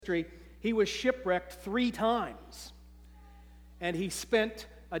ministry, he was shipwrecked 3 times. And he spent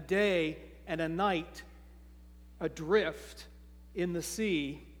a day and a night adrift in the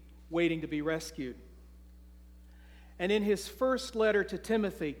sea, waiting to be rescued. And in his first letter to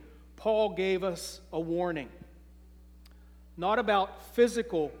Timothy, Paul gave us a warning. Not about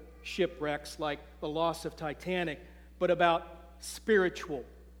physical shipwrecks like the loss of Titanic, but about spiritual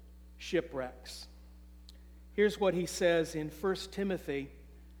shipwrecks. Here's what he says in 1 Timothy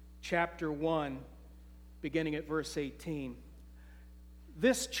chapter 1, beginning at verse 18.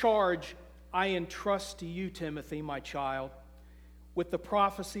 This charge I entrust to you, Timothy, my child, with the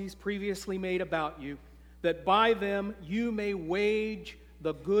prophecies previously made about you, that by them you may wage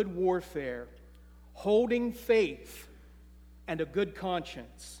the good warfare, holding faith and a good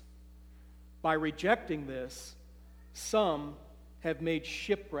conscience. By rejecting this, some have made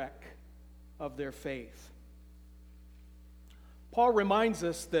shipwreck of their faith. Paul reminds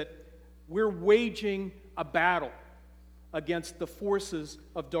us that we're waging a battle against the forces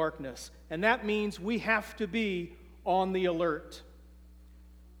of darkness, and that means we have to be on the alert.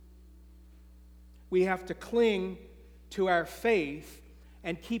 We have to cling to our faith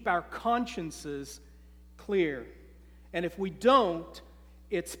and keep our consciences clear. And if we don't,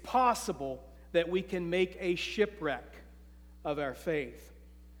 it's possible that we can make a shipwreck of our faith.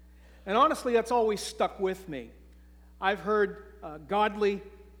 And honestly, that's always stuck with me. I've heard godly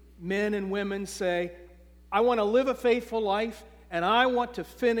men and women say, I want to live a faithful life and I want to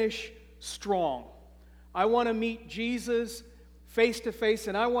finish strong. I want to meet Jesus face to face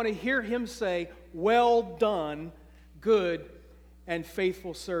and I want to hear him say, well done, good and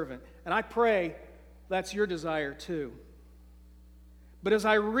faithful servant. And I pray that's your desire too. But as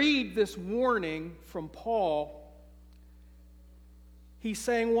I read this warning from Paul, he's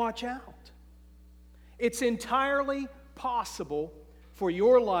saying, watch out. It's entirely possible for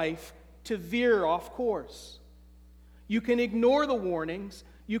your life to veer off course. You can ignore the warnings,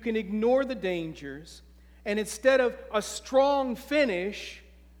 you can ignore the dangers, and instead of a strong finish,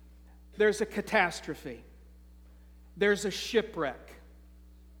 there's a catastrophe. There's a shipwreck.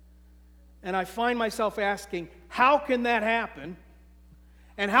 And I find myself asking, how can that happen?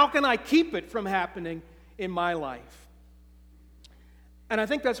 And how can I keep it from happening in my life? And I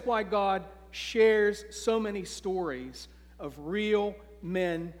think that's why God shares so many stories of real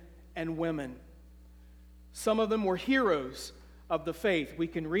men and women. Some of them were heroes of the faith. We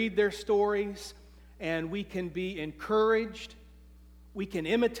can read their stories and we can be encouraged. We can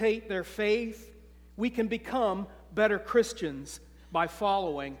imitate their faith. We can become better Christians by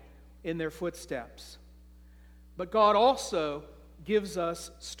following in their footsteps. But God also gives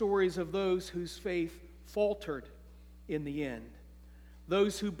us stories of those whose faith faltered in the end.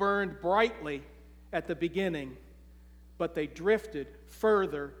 Those who burned brightly at the beginning, but they drifted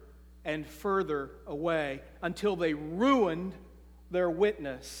further and further away until they ruined their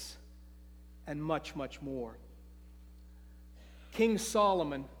witness and much, much more. King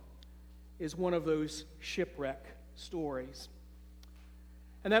Solomon is one of those shipwreck stories.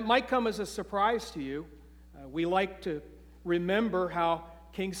 And that might come as a surprise to you. We like to remember how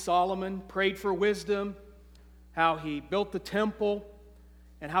King Solomon prayed for wisdom, how he built the temple,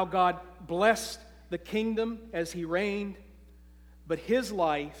 and how God blessed the kingdom as he reigned. But his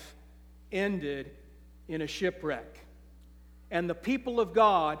life ended in a shipwreck. And the people of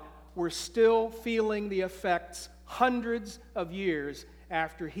God were still feeling the effects hundreds of years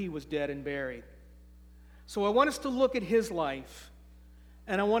after he was dead and buried. So I want us to look at his life,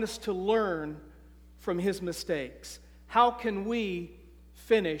 and I want us to learn from his mistakes. How can we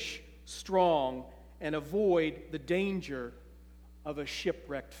finish strong and avoid the danger of a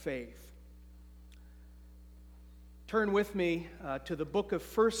shipwrecked faith? Turn with me to the book of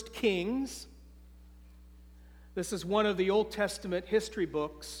 1 Kings. This is one of the Old Testament history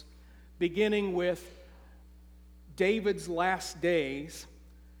books, beginning with David's last days,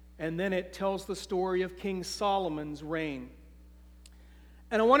 and then it tells the story of King Solomon's reign.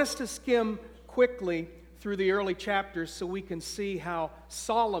 And I want us to skim quickly through the early chapters so we can see how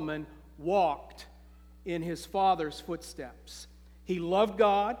Solomon walked in his father's footsteps. He loved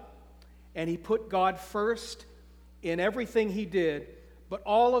God, and he put God first in everything he did, but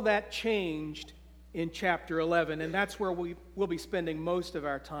all of that changed in chapter 11, and that's where we'll be spending most of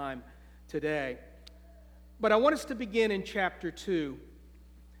our time today. But I want us to begin in chapter 2.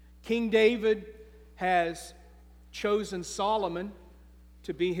 King David has chosen Solomon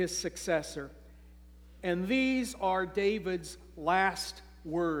to be his successor. And these are David's last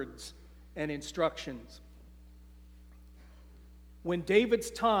words and instructions. When David's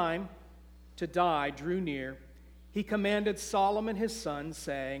time to die drew near, he commanded Solomon his son,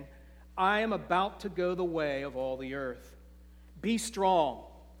 saying, I am about to go the way of all the earth. Be strong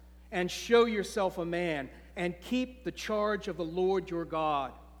and show yourself a man, and keep the charge of the Lord your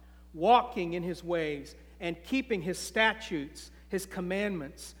God, walking in his ways and keeping his statutes, his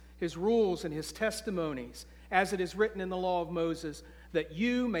commandments, his rules, and his testimonies, as it is written in the law of Moses, that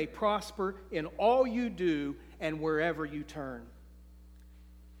you may prosper in all you do and wherever you turn.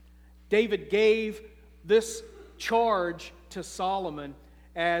 David gave this charge to Solomon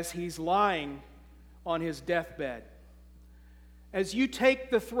as he's lying on his deathbed. As you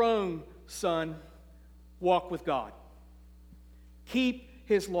take the throne, son, walk with God. Keep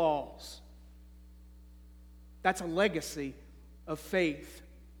his laws. That's a legacy of faith.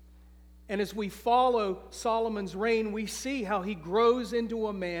 And as we follow Solomon's reign, we see how he grows into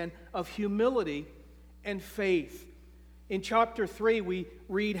a man of humility and faith. In chapter 3, we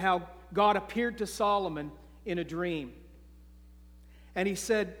read how God appeared to Solomon in a dream. And he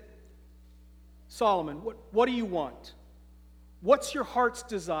said, Solomon, what do you want? What's your heart's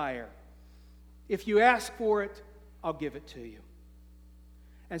desire? If you ask for it, I'll give it to you.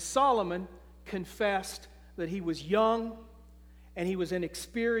 And Solomon confessed that he was young and he was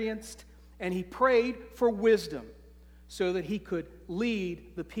inexperienced, and he prayed for wisdom so that he could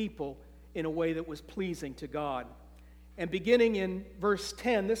lead the people in a way that was pleasing to God. And beginning in verse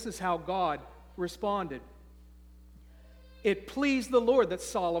 10, this is how God responded. It pleased the Lord that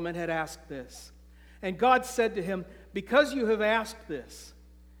Solomon had asked this. And God said to him, because you have asked this,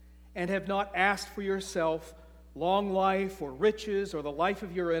 and have not asked for yourself long life or riches or the life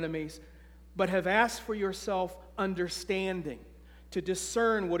of your enemies, but have asked for yourself understanding to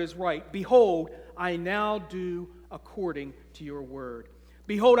discern what is right, behold, I now do according to your word.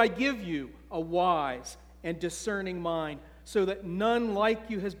 Behold, I give you a wise and discerning mind, so that none like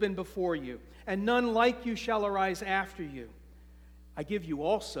you has been before you, and none like you shall arise after you. I give you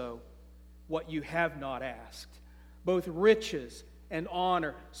also what you have not asked, both riches and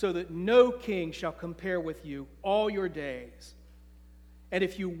honor, so that no king shall compare with you all your days. And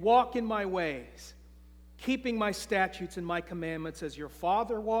if you walk in my ways, keeping my statutes and my commandments as your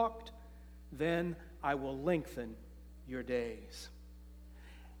father walked, then I will lengthen your days.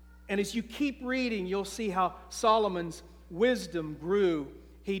 And as you keep reading, you'll see how Solomon's wisdom grew.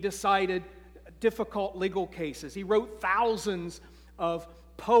 He decided difficult legal cases. He wrote thousands of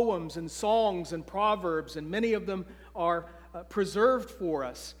poems and songs and proverbs, and many of them are preserved for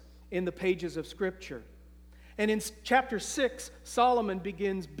us in the pages of Scripture. And in chapter 6, Solomon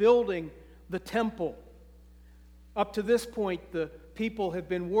begins building the temple. Up to this point, the people have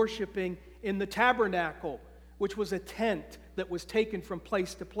been worshiping in the tabernacle, which was a tent that was taken from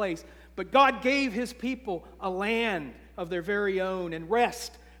place to place. But God gave his people a land of their very own and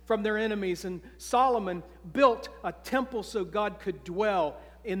rest from their enemies. And Solomon built a temple so God could dwell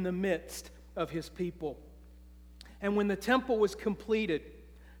in the midst of his people. And when the temple was completed,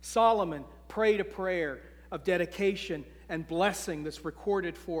 Solomon prayed a prayer of dedication and blessing that's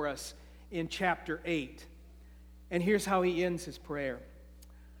recorded for us in chapter 8. And here's how he ends his prayer.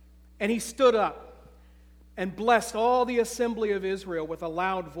 And he stood up and blessed all the assembly of Israel with a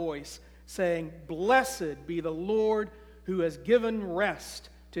loud voice, saying, Blessed be the Lord who has given rest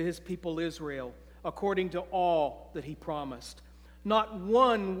to his people Israel, according to all that he promised. Not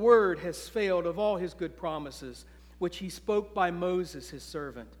one word has failed of all his good promises, which he spoke by Moses his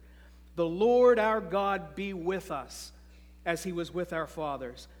servant. The Lord our God be with us, as he was with our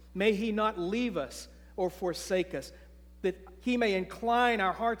fathers. May he not leave us or forsake us, that he may incline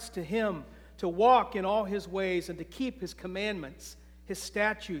our hearts to him, to walk in all his ways and to keep his commandments, his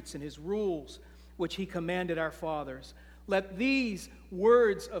statutes, and his rules, which he commanded our fathers. Let these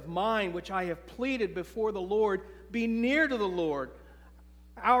words of mine, which I have pleaded before the Lord, be near to the Lord,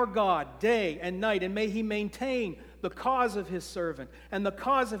 our God, day and night, and may he maintain the cause of his servant and the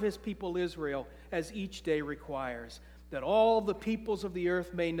cause of his people Israel, as each day requires, that all the peoples of the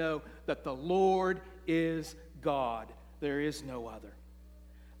earth may know that the Lord is God. There is no other.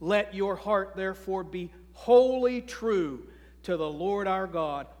 Let your heart, therefore, be wholly true to the Lord our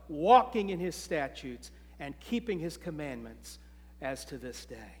God, walking in his statutes and keeping his commandments as to this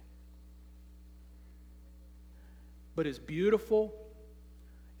day. But as beautiful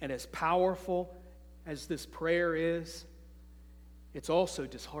and as powerful as this prayer is, it's also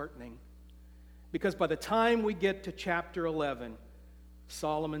disheartening. Because by the time we get to chapter 11,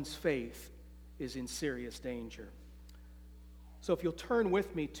 Solomon's faith is in serious danger. So if you'll turn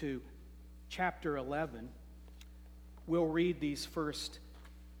with me to chapter 11, we'll read these first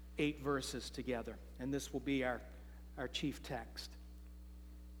 8 verses together. And this will be our chief text.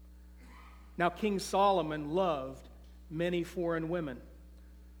 Now King Solomon loved many foreign women,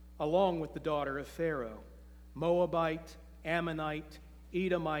 along with the daughter of Pharaoh, Moabite, Ammonite,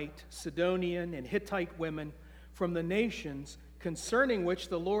 Edomite, Sidonian, and Hittite women from the nations concerning which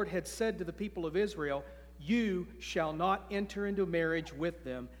the Lord had said to the people of Israel, "You shall not enter into marriage with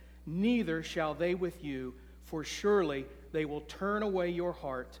them, neither shall they with you, for surely they will turn away your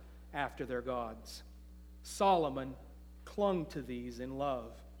heart after their gods." Solomon clung to these in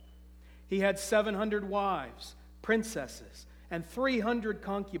love. He had 700 wives, princesses, and 300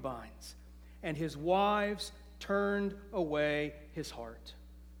 concubines, and his wives turned away his heart.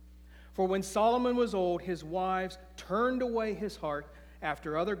 For when Solomon was old, his wives turned away his heart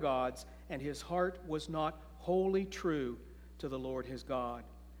after other gods, and his heart was not wholly true to the Lord his God,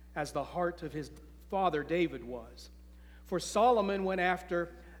 as the heart of his father David was. For Solomon went after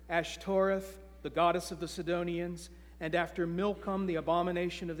Ashtoreth, the goddess of the Sidonians, and after Milcom, the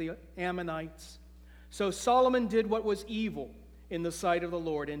abomination of the Ammonites. So Solomon did what was evil in the sight of the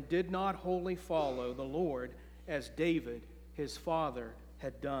Lord, and did not wholly follow the Lord as David his father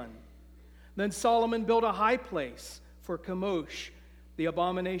had done. Then Solomon built a high place for Chemosh, the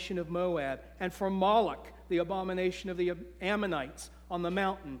abomination of Moab, and for Moloch, the abomination of the Ammonites, on the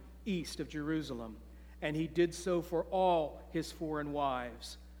mountain east of Jerusalem. And he did so for all his foreign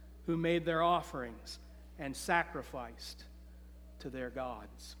wives, who made their offerings and sacrificed to their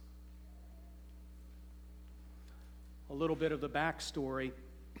gods. A little bit of the backstory.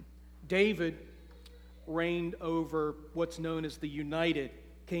 David reigned over what's known as the United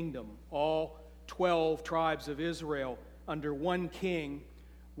Kingdom, all 12 tribes of Israel under one king,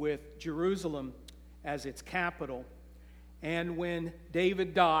 with Jerusalem as its capital. And when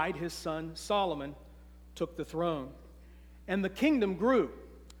David died, his son Solomon took the throne. And the kingdom grew.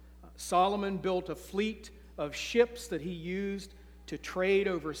 Solomon built a fleet of ships that he used to trade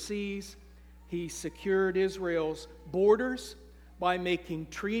overseas. He secured Israel's borders by making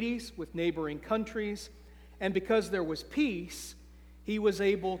treaties with neighboring countries. And because there was peace, he was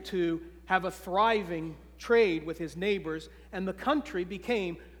able to have a thriving trade with his neighbors, and the country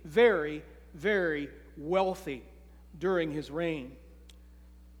became very, very wealthy during his reign.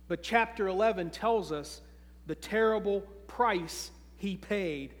 But chapter 11 tells us the terrible price he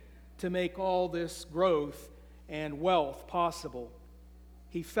paid to make all this growth and wealth possible.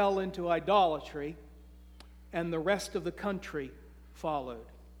 He fell into idolatry, and the rest of the country followed.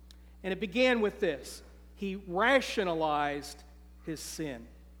 And it began with this. He rationalized his sin.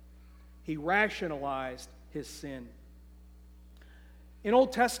 He rationalized his sin. In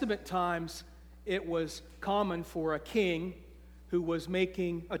Old Testament times, it was common for a king who was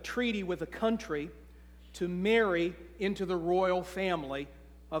making a treaty with a country to marry into the royal family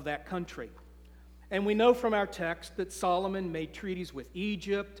of that country. And we know from our text that Solomon made treaties with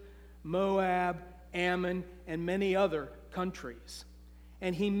Egypt, Moab, Ammon, and many other countries.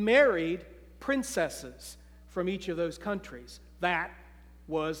 And he married princesses from each of those countries. That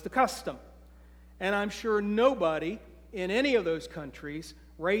was the custom. And I'm sure nobody in any of those countries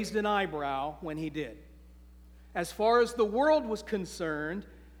raised an eyebrow when he did. As far as the world was concerned,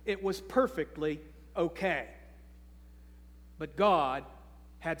 it was perfectly okay. But God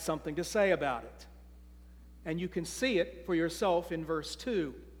had something to say about it. And you can see it for yourself in verse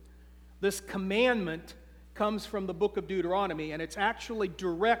 2. This commandment comes from the book of Deuteronomy, and it's actually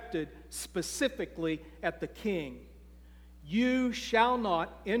directed specifically at the king. You shall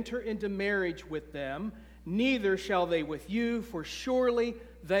not enter into marriage with them, neither shall they with you, for surely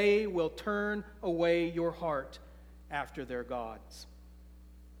they will turn away your heart after their gods.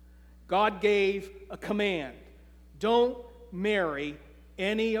 God gave a command. Don't marry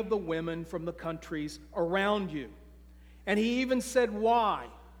any of the women from the countries around you. And he even said why.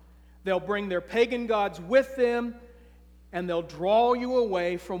 They'll bring their pagan gods with them, and they'll draw you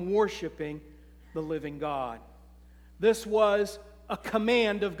away from worshiping the living God. This was a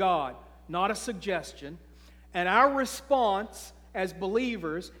command of God, not a suggestion. And our response as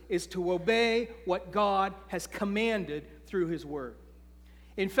believers is to obey what God has commanded through his word.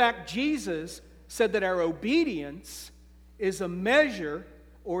 In fact, Jesus said that our obedience is a measure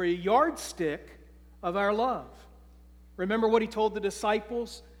or a yardstick of our love. Remember what he told the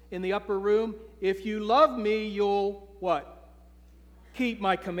disciples in the upper room? If you love me, you'll what? Keep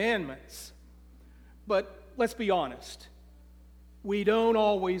my commandments. But let's be honest. We don't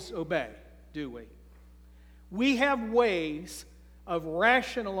always obey, do we? We have ways of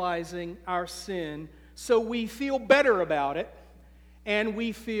rationalizing our sin so we feel better about it and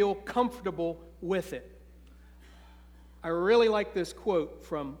we feel comfortable with it. I really like this quote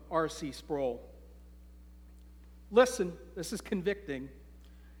from R.C. Sproul. Listen, this is convicting.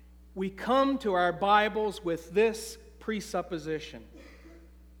 we come to our Bibles with this presupposition.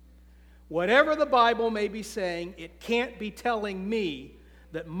 Whatever the Bible may be saying, it can't be telling me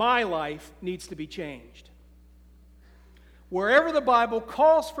that my life needs to be changed. Wherever the Bible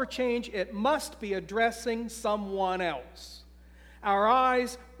calls for change, it must be addressing someone else. Our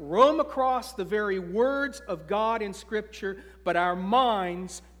eyes roam across the very words of God in Scripture, but our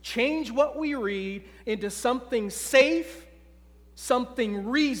minds change what we read into something safe, something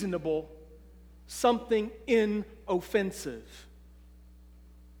reasonable, something inoffensive.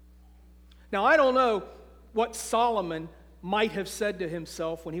 Now, I don't know what Solomon might have said to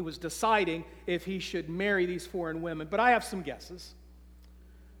himself when he was deciding if he should marry these foreign women, but I have some guesses.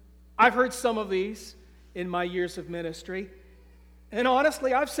 I've heard some of these in my years of ministry, and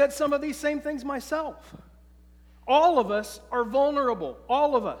honestly, I've said some of these same things myself. All of us are vulnerable,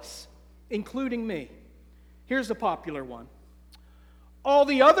 all of us, including me. Here's a popular one. All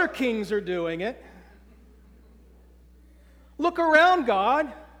the other kings are doing it. Look around,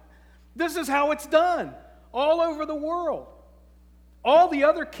 God. This is how it's done all over the world. All the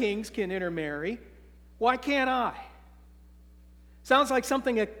other kings can intermarry. Why can't I? Sounds like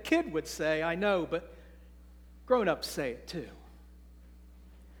something a kid would say, I know, but grown-ups say it too.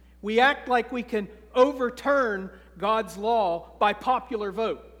 We act like we can overturn God's law by popular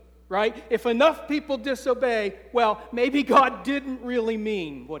vote, right? If enough people disobey, well, maybe God didn't really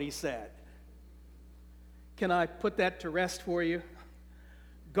mean what he said. Can I put that to rest for you?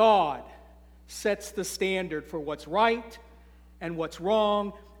 God sets the standard for what's right and what's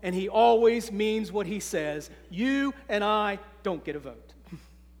wrong, and he always means what he says. You and I don't get a vote.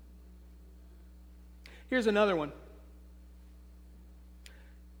 Here's another one.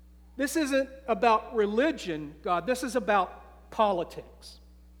 This isn't about religion, God. This is about politics.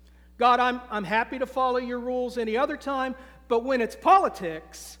 God, I'm happy to follow your rules any other time, but when it's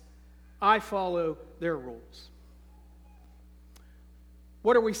politics, I follow their rules.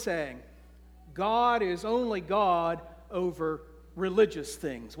 What are we saying? God is only God over religious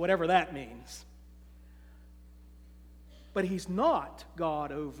things, whatever that means. But he's not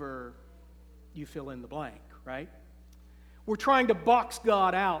God over, you fill in the blank, right? We're trying to box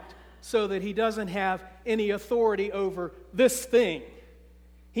God out so that he doesn't have any authority over this thing.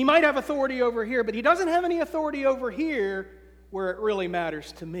 He might have authority over here, but he doesn't have any authority over here where it really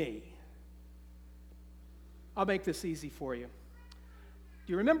matters to me. I'll make this easy for you.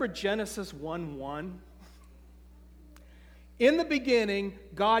 Do you remember Genesis 1:1? In the beginning,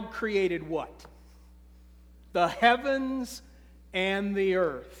 God created what? The heavens and the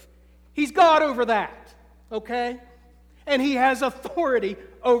earth. He's God over that, okay? And he has authority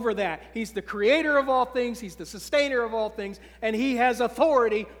over that. He's the creator of all things, he's the sustainer of all things, and he has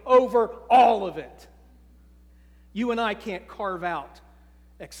authority over all of it. You and I can't carve out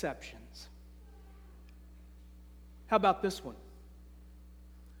exceptions. How about this one?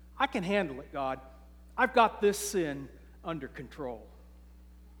 I can handle it, God. I've got this sin under control.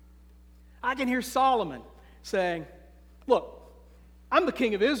 I can hear Solomon saying, look, I'm the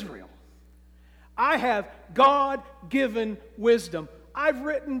king of Israel. I have God-given wisdom. I've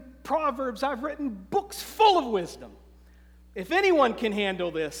written Proverbs. I've written books full of wisdom. If anyone can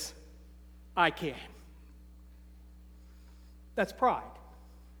handle this, I can. That's pride.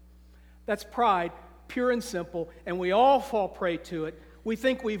 That's pride, pure and simple, and we all fall prey to it. We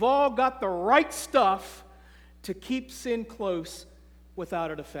think we've all got the right stuff to keep sin close without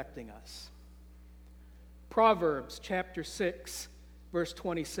it affecting us. Proverbs chapter 6, verse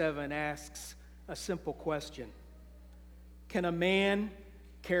 27 asks a simple question. Can a man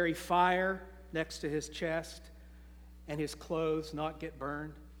carry fire next to his chest and his clothes not get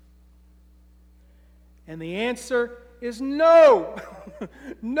burned? And the answer is no.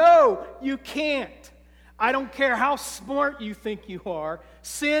 No, you can't. I don't care how smart you think you are.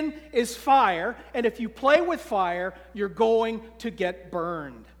 Sin is fire, and if you play with fire, you're going to get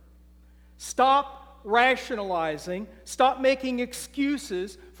burned. Stop rationalizing. Stop making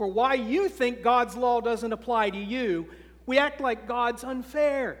excuses for why you think God's law doesn't apply to you. We act like God's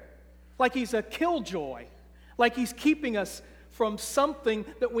unfair, like he's a killjoy, like he's keeping us from something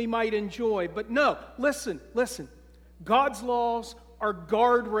that we might enjoy. But no, listen. God's laws are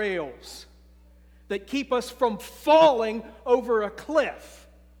guardrails that keep us from falling over a cliff.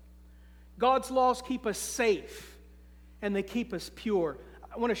 God's laws keep us safe, and they keep us pure.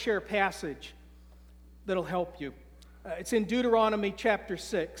 I want to share a passage that'll help you. It's in Deuteronomy chapter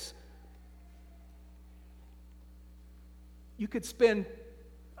 6. You could spend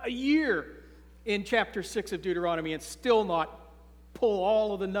a year in chapter 6 of Deuteronomy and still not pull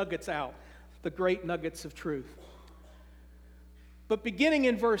all of the nuggets out, the great nuggets of truth. But beginning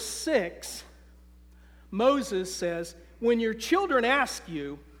in verse 6, Moses says, when your children ask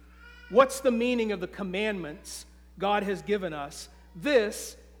you, what's the meaning of the commandments God has given us,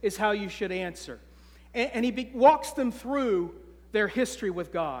 this is how you should answer. And he walks them through their history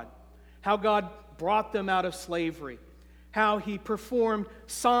with God, how God brought them out of slavery, how he performed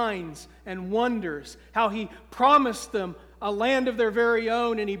signs and wonders, how he promised them a land of their very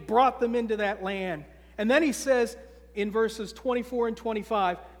own, and he brought them into that land. And then he says in verses 24 and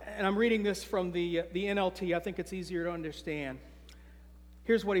 25, and I'm reading this from the NLT, I think it's easier to understand.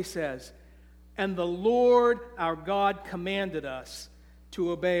 Here's what he says. And the Lord our God commanded us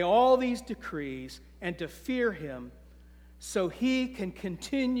to obey all these decrees and to fear him, so he can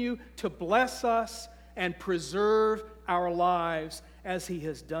continue to bless us and preserve our lives as he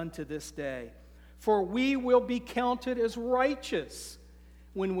has done to this day. For we will be counted as righteous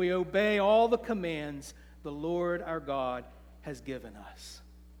when we obey all the commands the Lord our God has given us.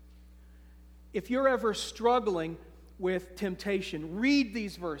 If you're ever struggling with temptation, read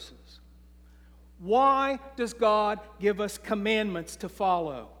these verses. Why does God give us commandments to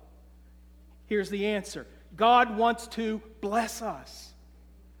follow? Here's the answer. God wants to bless us.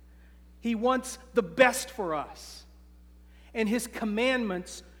 He wants the best for us. And his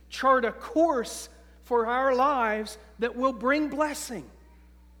commandments chart a course for our lives that will bring blessing.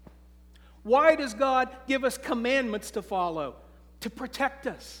 Why does God give us commandments to follow? To protect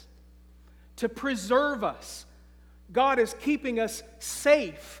us, to preserve us. God is keeping us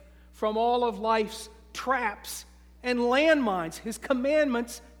safe from all of life's traps and landmines. His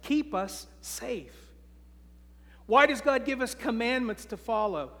commandments keep us safe. Why does God give us commandments to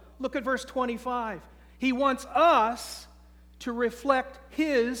follow? Look at verse 25. He wants us to reflect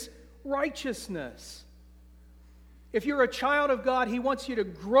his righteousness. If you're a child of God, he wants you to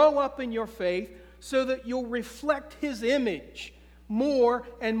grow up in your faith so that you'll reflect his image more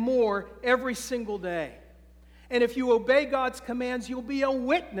and more every single day. And if you obey God's commands, you'll be a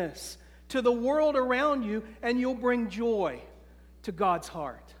witness to the world around you, and you'll bring joy to God's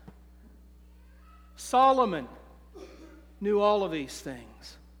heart. Solomon knew all of these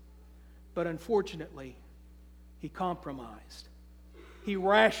things, but unfortunately, he compromised. He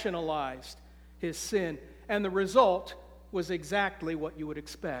rationalized his sin, and the result was exactly what you would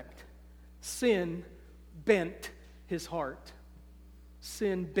expect. Sin bent his heart.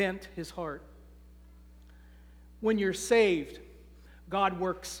 Sin bent his heart. When you're saved, God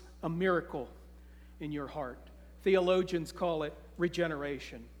works a miracle in your heart. Theologians call it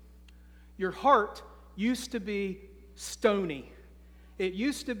regeneration. Your heart used to be stony. It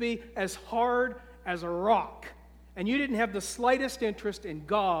used to be as hard as a rock, and you didn't have the slightest interest in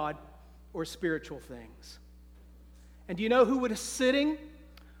God or spiritual things. And do you know who was sitting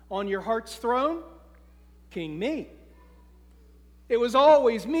on your heart's throne? King Me. It was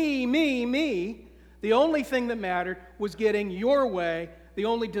always me, me, me. The only thing that mattered was getting your way. The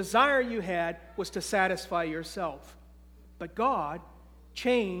only desire you had was to satisfy yourself. But God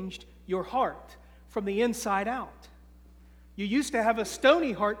changed your heart from the inside out. You used to have a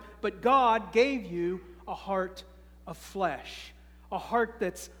stony heart, but God gave you a heart of flesh, a heart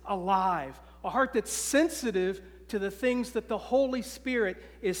that's alive, a heart that's sensitive to the things that the Holy Spirit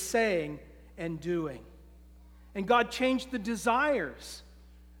is saying and doing. And God changed the desires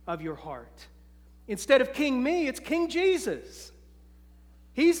of your heart. Instead of King Me, it's King Jesus.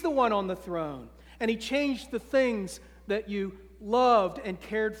 He's the one on the throne. And he changed the things that you loved and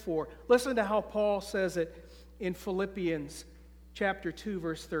cared for. Listen to how Paul says it in Philippians chapter 2,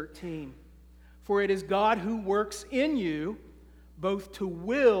 verse 13. For it is God who works in you both to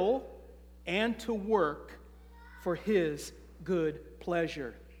will and to work for his good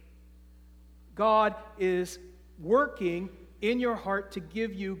pleasure. God is working in your heart to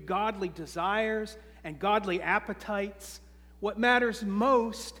give you godly desires and godly appetites. What matters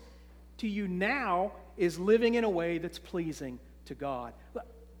most to you now is living in a way that's pleasing to God.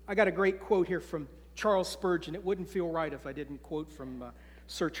 I got a great quote here from Charles Spurgeon. It wouldn't feel right if I didn't quote from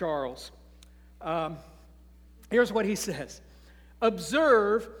Sir Charles. Here's what he says.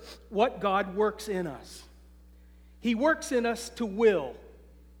 Observe what God works in us. He works in us to will,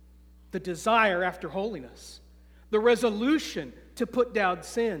 the desire after holiness, the resolution to put down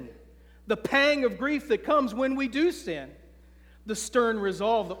sin, the pang of grief that comes when we do sin, the stern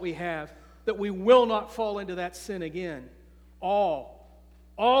resolve that we have that we will not fall into that sin again.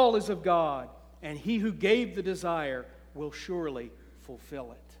 All is of God, and he who gave the desire will surely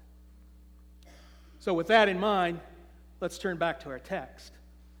fulfill it. So with that in mind, let's turn back to our text.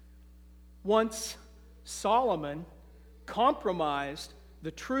 Once Solomon compromised the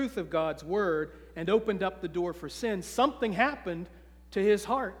truth of God's word and opened up the door for sin, something happened to his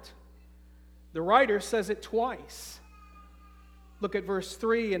heart. The writer says it twice. Look at verse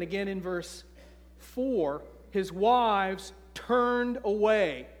 3 and again in verse 4. His wives turned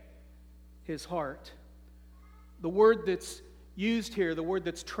away his heart. The word that's used here, the word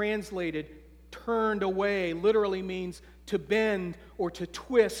that's translated turned away, literally means to bend or to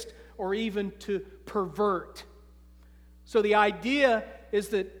twist or even to pervert. So the idea is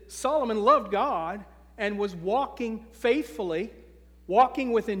that Solomon loved God and was walking faithfully,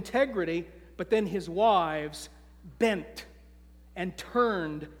 walking with integrity, but then his wives bent and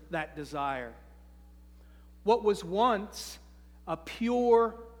turned that desire. What was once a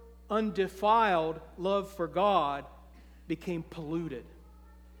pure, undefiled love for God became polluted,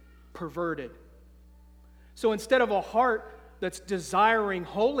 perverted. So instead of a heart that's desiring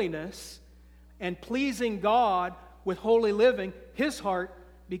holiness and pleasing God with holy living, his heart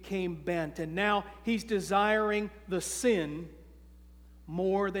became bent. And now he's desiring the sin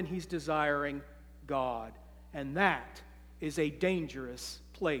more than he's desiring God. And that is a dangerous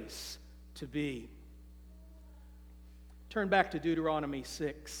place to be. Turn back to Deuteronomy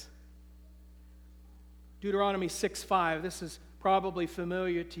 6. Deuteronomy 6:5. This is probably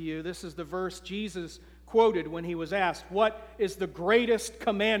familiar to you. This is the verse Jesus quoted when he was asked, "What is the greatest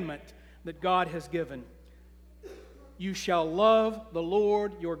commandment that God has given?" "You shall love the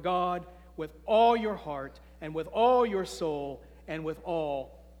Lord your God with all your heart and with all your soul and with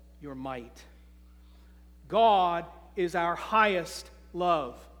all your might." God is our highest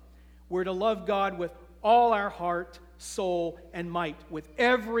love. We're to love God with all our heart, soul, and might, with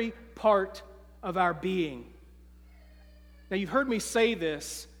every part of our being. Now, you've heard me say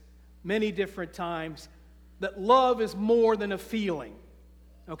this many different times, that love is more than a feeling,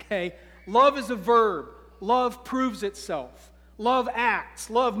 okay? Love is a verb. Love proves itself. Love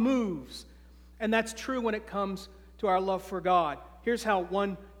acts. Love moves. And that's true when it comes to our love for God. Here's how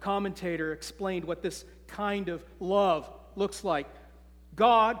one commentator explained what this kind of love looks like.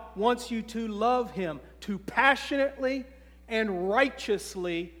 God wants you to love Him, to passionately and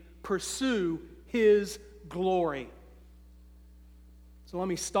righteously pursue His glory. So let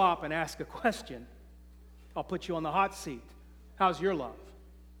me stop and ask a question. I'll put you on the hot seat. How's your love?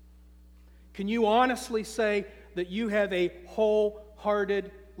 Can you honestly say that you have a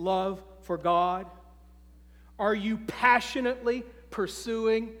wholehearted love for God? Are you passionately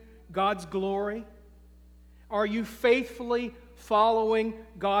pursuing God's glory? Are you faithfully following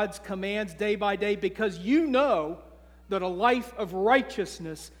God's commands day by day because you know that a life of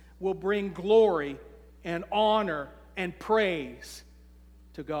righteousness will bring glory and honor and praise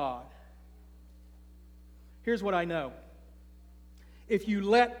to God? Here's what I know. If you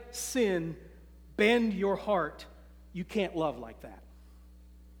let sin bend your heart, you can't love like that.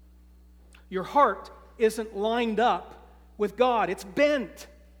 Your heart isn't lined up with God. It's bent.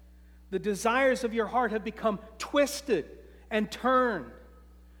 The desires of your heart have become twisted and turned.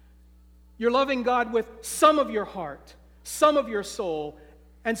 You're loving God with some of your heart, some of your soul,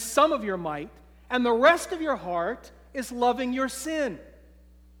 and some of your might, and the rest of your heart is loving your sin.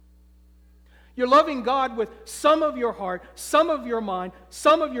 You're loving God with some of your heart, some of your mind,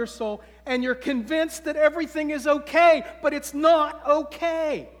 some of your soul, and you're convinced that everything is okay, but it's not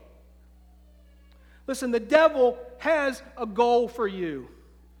okay. Listen, the devil has a goal for you.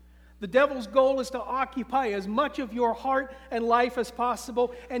 The devil's goal is to occupy as much of your heart and life as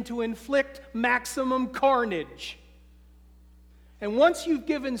possible and to inflict maximum carnage. And once you've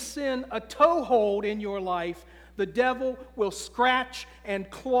given sin a toehold in your life, the devil will scratch and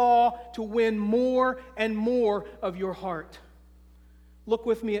claw to win more and more of your heart. Look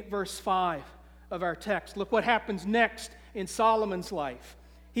with me at verse 5 of our text. Look what happens next in Solomon's life.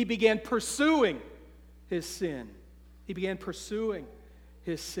 He began pursuing his sin. He began pursuing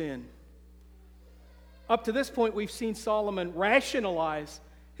his sin. Up to this point, we've seen Solomon rationalize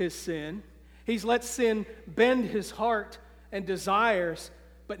his sin. He's let sin bend his heart and desires,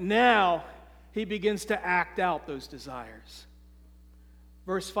 but now he begins to act out those desires.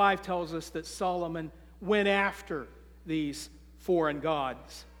 Verse 5 tells us that Solomon went after these foreign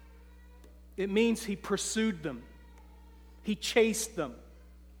gods. It means he pursued them. He chased them.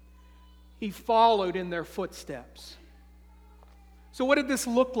 He followed in their footsteps. So what did this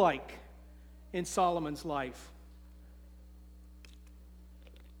look like in Solomon's life?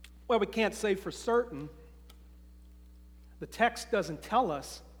 Well, we can't say for certain. The text doesn't tell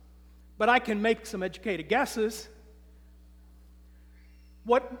us, but I can make some educated guesses.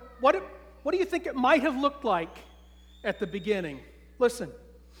 What do you think it might have looked like at the beginning? Listen,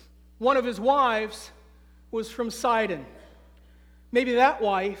 one of his wives was from Sidon. Maybe that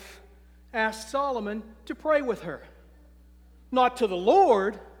wife asked Solomon to pray with her. not to the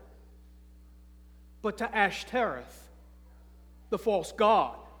Lord, but to Ashtoreth, the false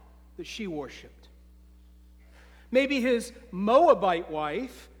god that she worshipped. Maybe his Moabite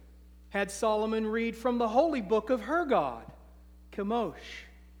wife had Solomon read from the holy book of her god, Chemosh.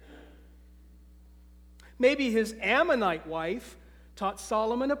 Maybe his Ammonite wife taught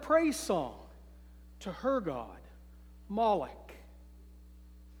Solomon a praise song to her god, Moloch.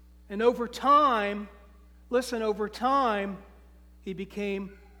 And over time, he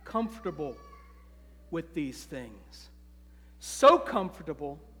became comfortable with these things. So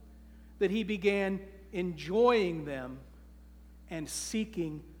comfortable that he began enjoying them and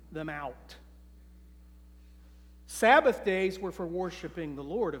seeking them out. Sabbath days were for worshiping the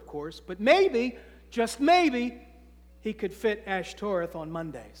Lord, of course, but maybe, just maybe, he could fit Ashtoreth on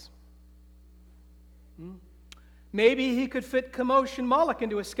Mondays. Maybe he could fit Chemosh and Moloch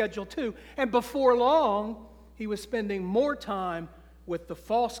into his schedule too. And before long, he was spending more time with the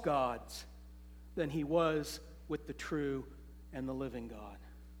false gods than he was with the true and the living God.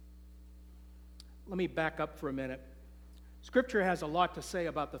 Let me back up for a minute. Scripture has a lot to say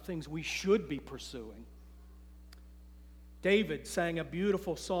about the things we should be pursuing. David sang a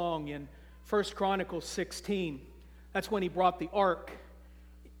beautiful song in 1 Chronicles 16. That's when he brought the ark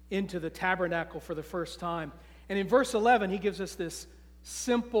into the tabernacle for the first time. And in verse 11, he gives us this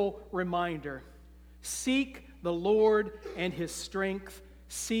simple reminder. Seek the Lord and his strength.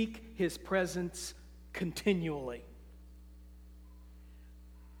 Seek his presence continually.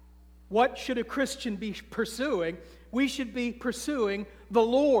 What should a Christian be pursuing? We should be pursuing the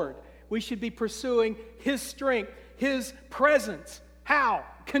Lord. We should be pursuing his strength, his presence. How?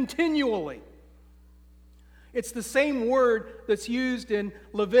 Continually. It's the same word that's used in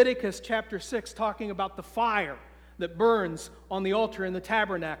Leviticus chapter 6, talking about the fire that burns on the altar in the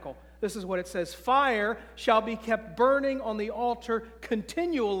tabernacle. This is what it says: fire shall be kept burning on the altar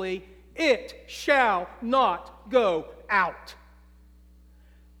continually. It shall not go out.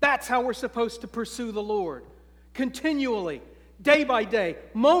 That's how we're supposed to pursue the Lord. Continually, day by day,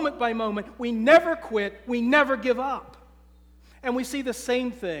 moment by moment. We never quit. We never give up. And we see the same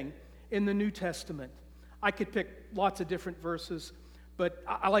thing in the New Testament. I could pick lots of different verses, but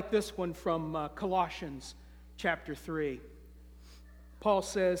I like this one from Colossians chapter 3. Paul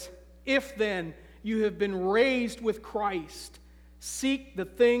says, "If then you have been raised with Christ, seek the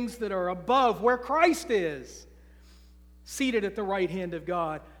things that are above, where Christ is, seated at the right hand of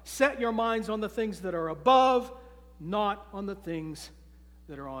God. Set your minds on the things that are above, not on the things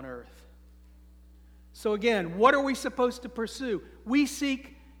that are on earth." So again, what are we supposed to pursue? We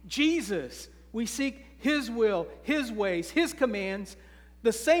seek Jesus. We seek his will, his ways, his commands.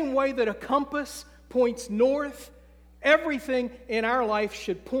 The same way that a compass points north, everything in our life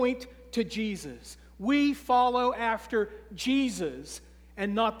should point to Jesus. We follow after Jesus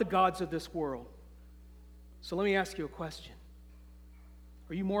and not the gods of this world. So let me ask you a question.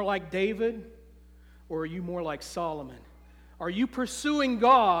 Are you more like David or are you more like Solomon? Are you pursuing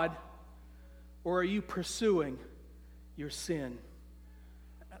God or are you pursuing your sin?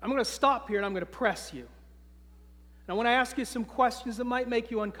 I'm going to stop here and I'm going to press you. And I want to ask you some questions that might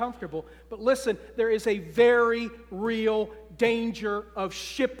make you uncomfortable. But listen, there is a very real danger of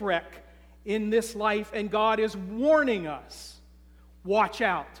shipwreck in this life, and God is warning us. Watch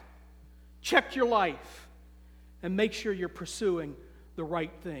out. Check your life and make sure you're pursuing the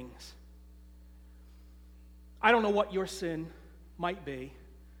right things. I don't know what your sin might be.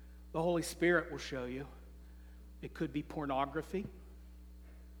 The Holy Spirit will show you. It could be pornography.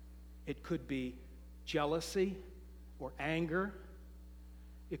 It could be jealousy or anger.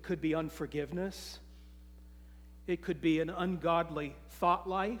 It could be unforgiveness. It could be an ungodly thought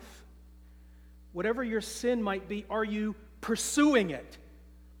life. Whatever your sin might be, are you pursuing it?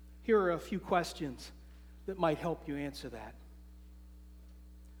 Here are a few questions that might help you answer that.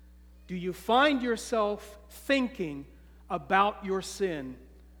 Do you find yourself thinking about your sin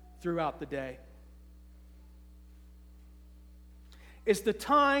throughout the day? Is the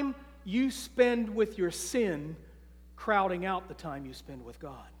time you spend with your sin crowding out the time you spend with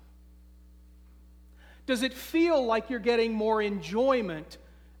God? Does it feel like you're getting more enjoyment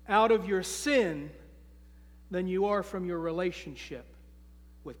out of your sin than you are from your relationship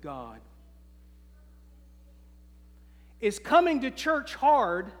with God? Is coming to church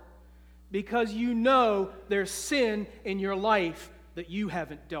hard because you know there's sin in your life that you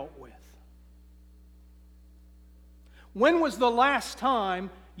haven't dealt with? When was the last time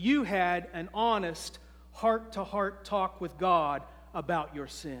you had an honest heart-to-heart talk with God about your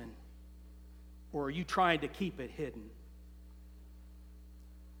sin? Or are you trying to keep it hidden?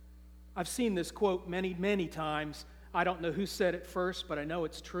 I've seen this quote many, many times. I don't know who said it first, but I know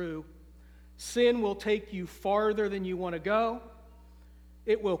it's true. Sin will take you farther than you want to go.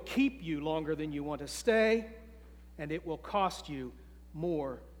 It will keep you longer than you want to stay. And it will cost you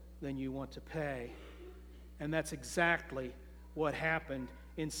more than you want to pay. And that's exactly what happened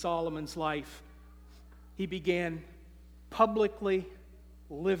in Solomon's life. He began publicly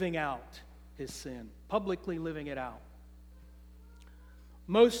living out his sin, publicly living it out.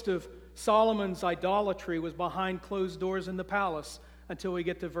 Most of Solomon's idolatry was behind closed doors in the palace until we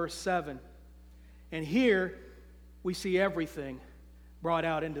get to verse 7. And here we see everything brought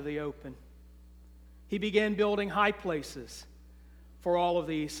out into the open. He began building high places for all of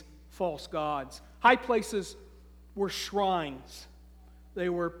these false gods. High places were shrines. They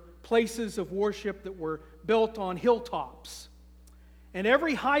were places of worship that were built on hilltops. And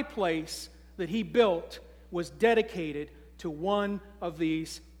every high place that he built was dedicated to one of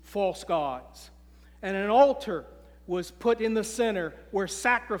these false gods. And an altar was put in the center where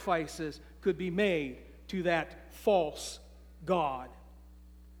sacrifices could be made to that false god.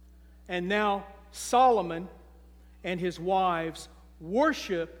 And now Solomon and his wives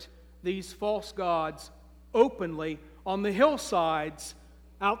worshipped these false gods openly on the hillsides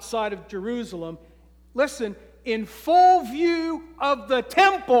outside of Jerusalem. Listen, in full view of the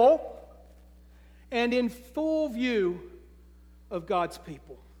temple and in full view of God's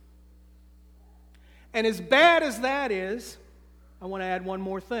people. And as bad as that is, I want to add one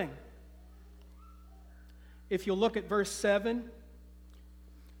more thing. If you'll look at verse 7,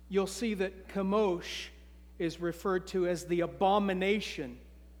 you'll see that Chemosh is referred to as the abomination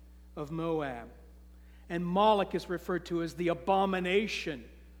of Moab. And Moloch is referred to as the abomination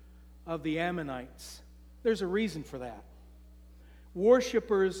of the Ammonites. There's a reason for that.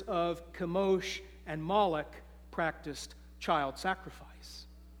 Worshippers of Chemosh and Moloch practiced child sacrifice.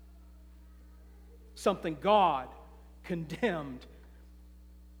 Something God condemned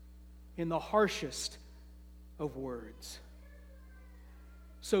in the harshest of words.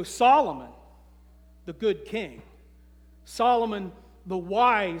 So Solomon, the good king, Solomon, the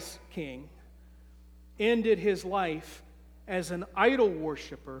wise king, ended his life as an idol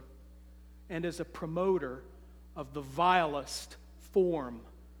worshiper and as a promoter of the vilest form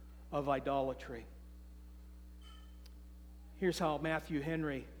of idolatry. Here's how Matthew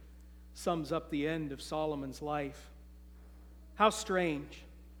Henry sums up the end of Solomon's life. How strange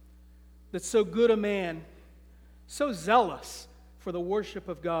that so good a man, so zealous for the worship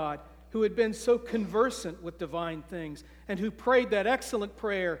of God, who had been so conversant with divine things, and who prayed that excellent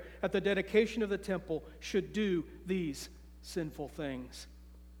prayer at the dedication of the temple, should do these sinful things.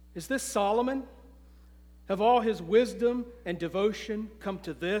 Is this Solomon? Have all his wisdom and devotion come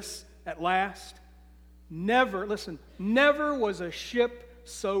to this at last? Never, listen, never was a ship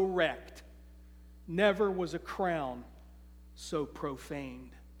so wrecked. Never was a crown so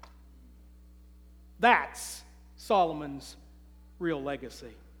profaned. That's Solomon's real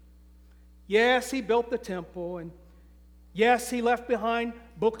legacy. Yes, he built the temple, and yes, he left behind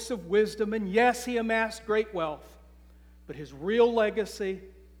books of wisdom, and yes, he amassed great wealth. But his real legacy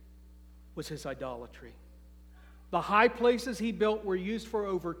was his idolatry. The high places he built were used for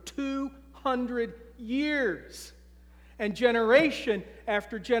over 200 years. And generation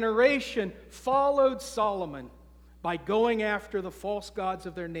after generation followed Solomon by going after the false gods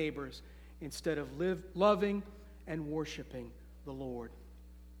of their neighbors instead of loving and worshiping the Lord.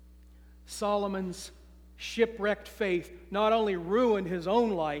 Solomon's shipwrecked faith not only ruined his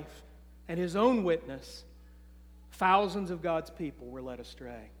own life and his own witness, thousands of God's people were led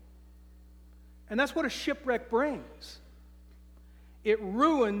astray. And that's what a shipwreck brings. It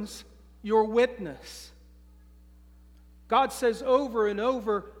ruins your witness. God says over and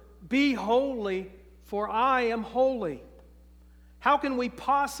over, "Be holy, for I am holy." How can we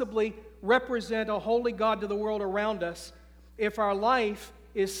possibly represent a holy God to the world around us if our life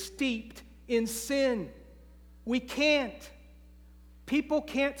is steeped in sin? We can't. People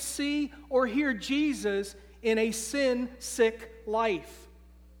can't see or hear Jesus in a sin-sick life.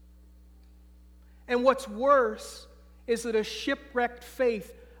 And what's worse is that a shipwrecked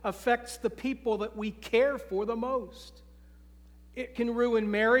faith affects the people that we care for the most. It can ruin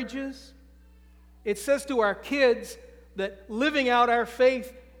marriages. It says to our kids that living out our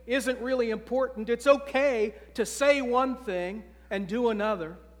faith isn't really important. It's okay to say one thing and do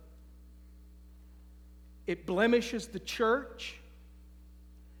another. It blemishes the church.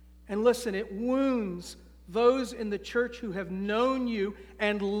 And listen, it wounds those in the church who have known you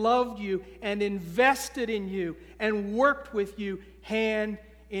and loved you and invested in you and worked with you hand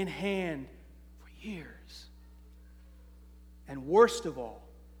in hand for years.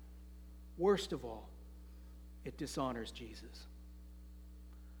 it dishonors Jesus.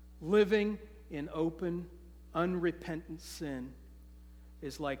 Living in open, unrepentant sin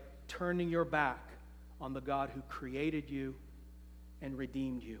is like turning your back on the God who created you and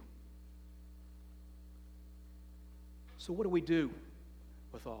redeemed you. So what do we do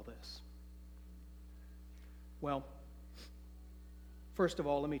with all this? Well, first of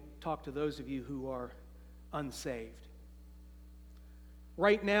all, let me talk to those of you who are unsaved.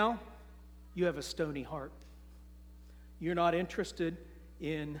 Right now, you have a stony heart. You're not interested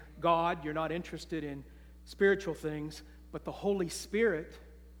in God. You're not interested in spiritual things. But the Holy Spirit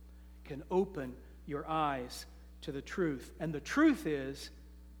can open your eyes to the truth. And the truth is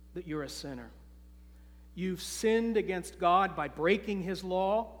that you're a sinner. You've sinned against God by breaking His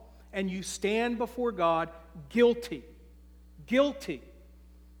law, and you stand before God guilty,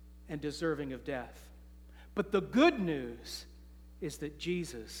 and deserving of death. But the good news is that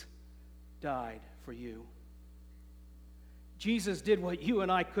Jesus died for you. Jesus did what you and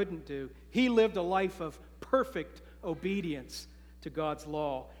I couldn't do. He lived a life of perfect obedience to God's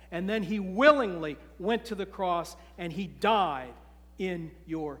law. And then He willingly went to the cross and He died in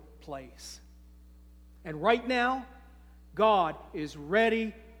your place. And right now, God is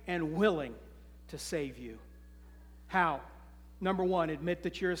ready and willing to save you. How? Number one, admit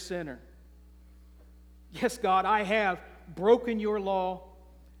that you're a sinner. Yes, God, I have broken your law,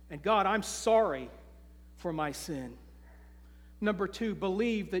 and God, I'm sorry for my sin. Number two,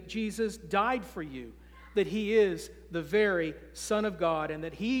 believe that Jesus died for you, that He is the very Son of God, and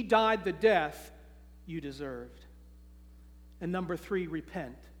that He died the death you deserved. And number three,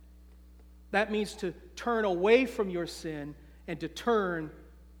 repent. That means to turn away from your sin and to turn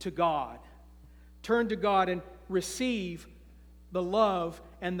to God. Turn to God and receive the love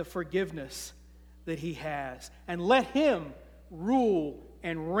and the forgiveness that He has. And let Him rule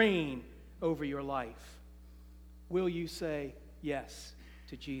and reign over your life. Will you say yes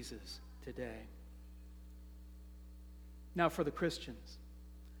to Jesus today? Now for the Christians,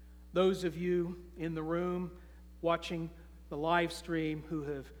 those of you in the room watching the live stream who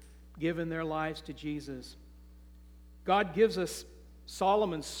have given their lives to Jesus, God gives us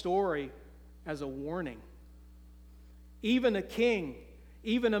Solomon's story as a warning. Even a king,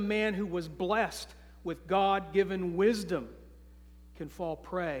 even a man who was blessed with God-given wisdom can fall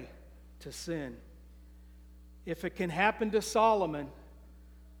prey to sin. If it can happen to Solomon,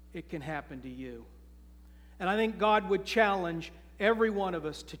 it can happen to you. And I think God would challenge every one of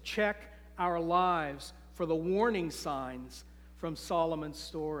us to check our lives for the warning signs from Solomon's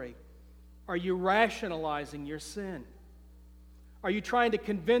story. Are you rationalizing your sin? Are you trying to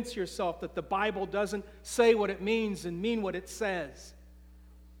convince yourself that the Bible doesn't say what it means and mean what it says?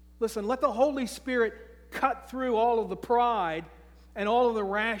 Listen, let the Holy Spirit cut through all of the pride and all of the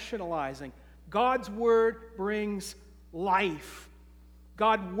rationalizing. God's Word brings life.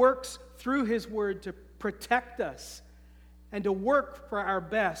 God works through His Word to protect us and to work for our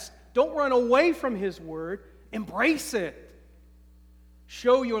best. Don't run away from His Word. Embrace it.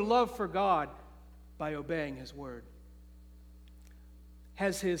 Show your love for God by obeying His Word.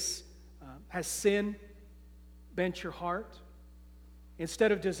 Has sin bent your heart?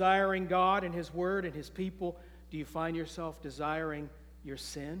 Instead of desiring God and His Word and His people, do you find yourself desiring your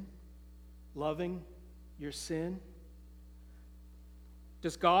sin? Loving your sin?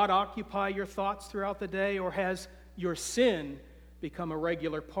 Does God occupy your thoughts throughout the day, or has your sin become a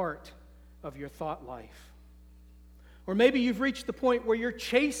regular part of your thought life? Or maybe you've reached the point where you're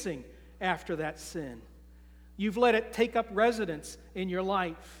chasing after that sin. You've let it take up residence in your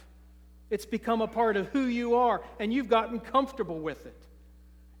life. It's become a part of who you are, and you've gotten comfortable with it.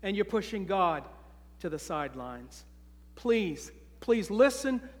 And you're pushing God to the sidelines. Please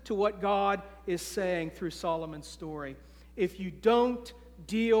listen to what God is saying through Solomon's story. If you don't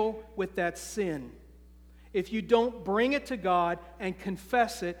deal with that sin, if you don't bring it to God and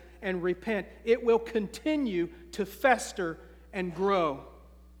confess it and repent, it will continue to fester and grow.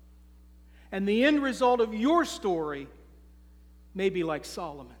 And the end result of your story may be like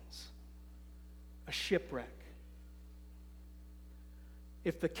Solomon's, a shipwreck.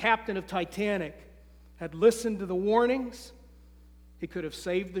 If the captain of Titanic had listened to the warnings, he could have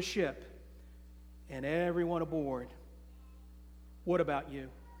saved the ship and everyone aboard. What about you?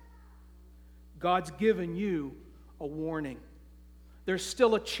 God's given you a warning. There's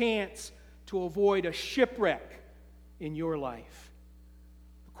still a chance to avoid a shipwreck in your life.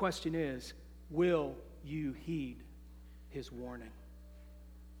 The question is, will you heed His warning?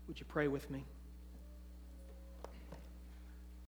 Would you pray with me?